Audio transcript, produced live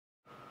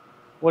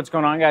What's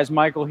going on, guys?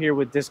 Michael here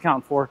with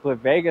Discount Forklift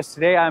Vegas.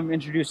 Today I'm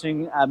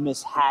introducing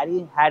Miss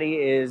Hattie. Hattie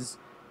is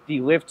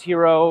the Lift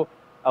Hero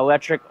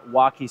electric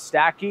walkie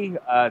stackie.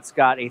 It's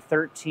got a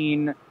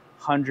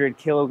 1,300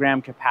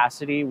 kilogram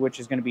capacity, which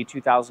is going to be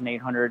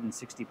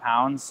 2,860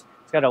 pounds.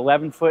 It's got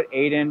 11-foot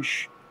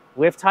 8-inch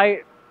lift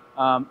height.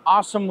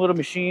 Awesome little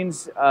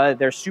machines.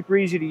 They're super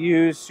easy to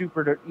use,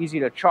 super easy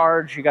to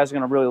charge. You guys are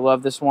going to really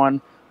love this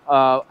one.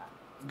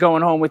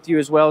 Going home with you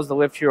as well as the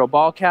Lift Hero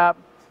ball cap,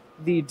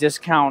 the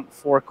Discount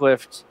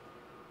Forklift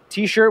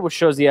t-shirt, which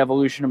shows the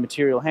evolution of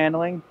material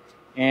handling,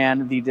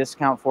 and the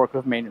Discount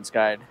Forklift maintenance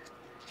guide.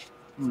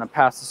 I'm going to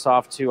pass this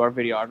off to our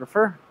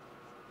videographer,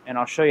 and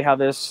I'll show you how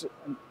this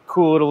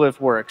cool little lift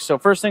works. So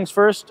first things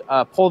first,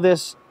 pull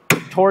this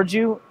towards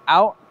you,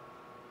 out,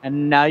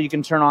 and now you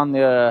can turn on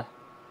the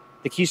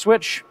key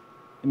switch.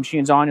 The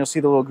machine's on. You'll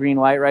see the little green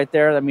light right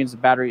there. That means the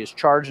battery is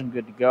charged and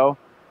good to go.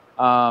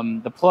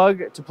 The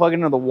plug to plug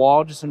into the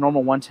wall, just a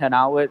normal 110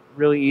 outlet,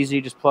 really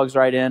easy, just plugs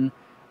right in.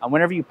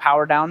 Whenever you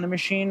power down the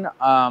machine,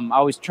 I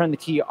always turn the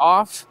key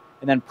off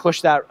and then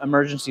push that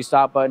emergency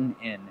stop button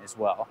in as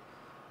well.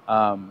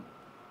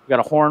 We've got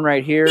a horn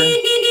right here.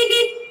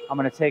 I'm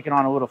going to take it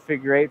on a little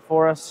figure 8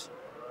 for us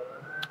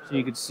so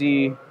you can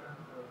see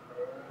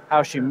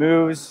how she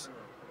moves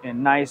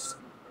in nice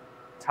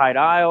tight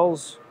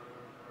aisles.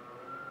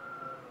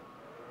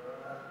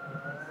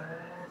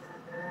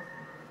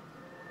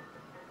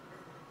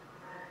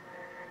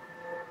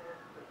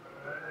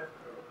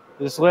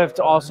 This lift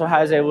also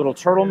has a little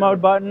turtle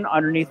mode button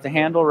underneath the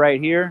handle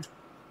right here.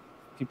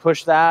 If you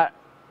push that,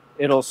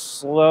 it'll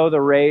slow the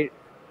rate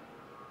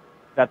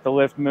that the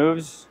lift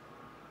moves.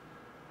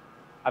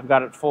 I've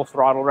got it full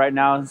throttle right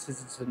now, and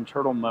since it's in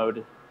turtle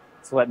mode,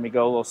 it's letting me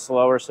go a little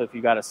slower. So if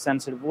you've got a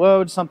sensitive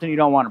load, something you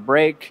don't want to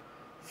break,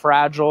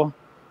 fragile,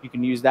 you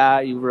can use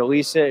that. You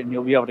release it and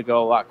you'll be able to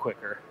go a lot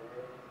quicker.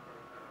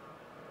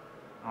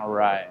 All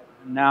right,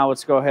 now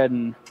let's go ahead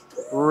and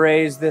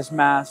raise this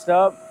mast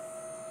up.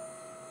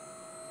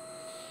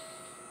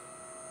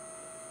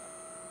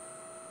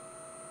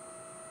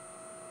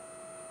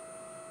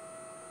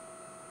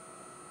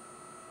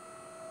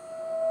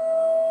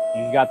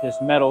 You've got this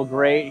metal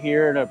grate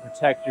here to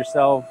protect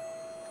yourself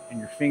and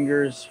your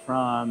fingers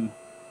from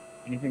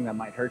anything that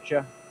might hurt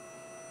you.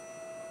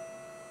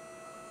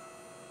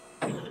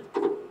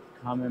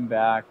 Coming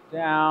back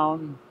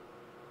down.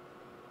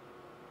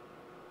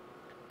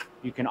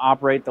 You can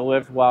operate the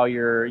lift while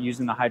you're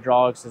using the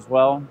hydraulics as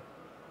well.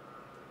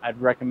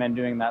 I'd recommend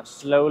doing that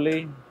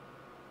slowly.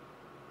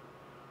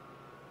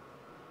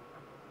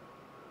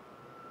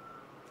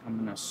 I'm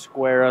going to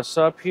square us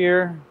up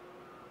here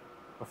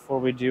before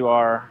we do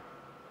our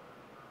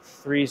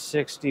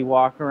 360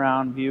 walk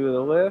around view of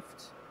the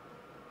lift.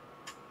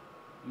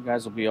 You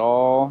guys will be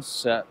all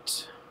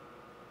set.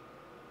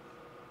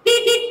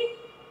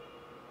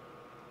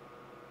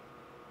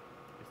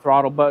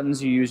 Throttle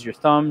buttons, you use your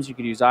thumbs. You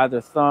could use either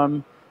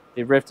thumb.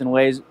 The lift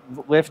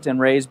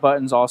and raise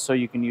buttons, also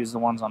you can use the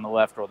ones on the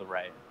left or the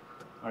right.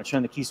 I'm going to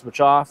turn the key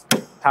switch off,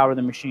 power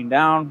the machine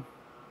down.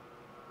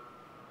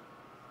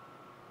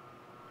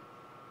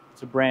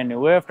 It's a brand new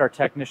lift. Our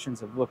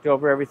technicians have looked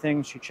over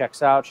everything. She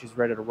checks out. She's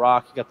ready to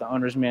rock. You got the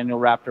owner's manual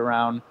wrapped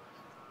around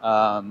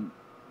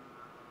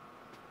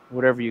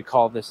whatever you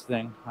call this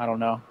thing. I don't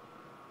know.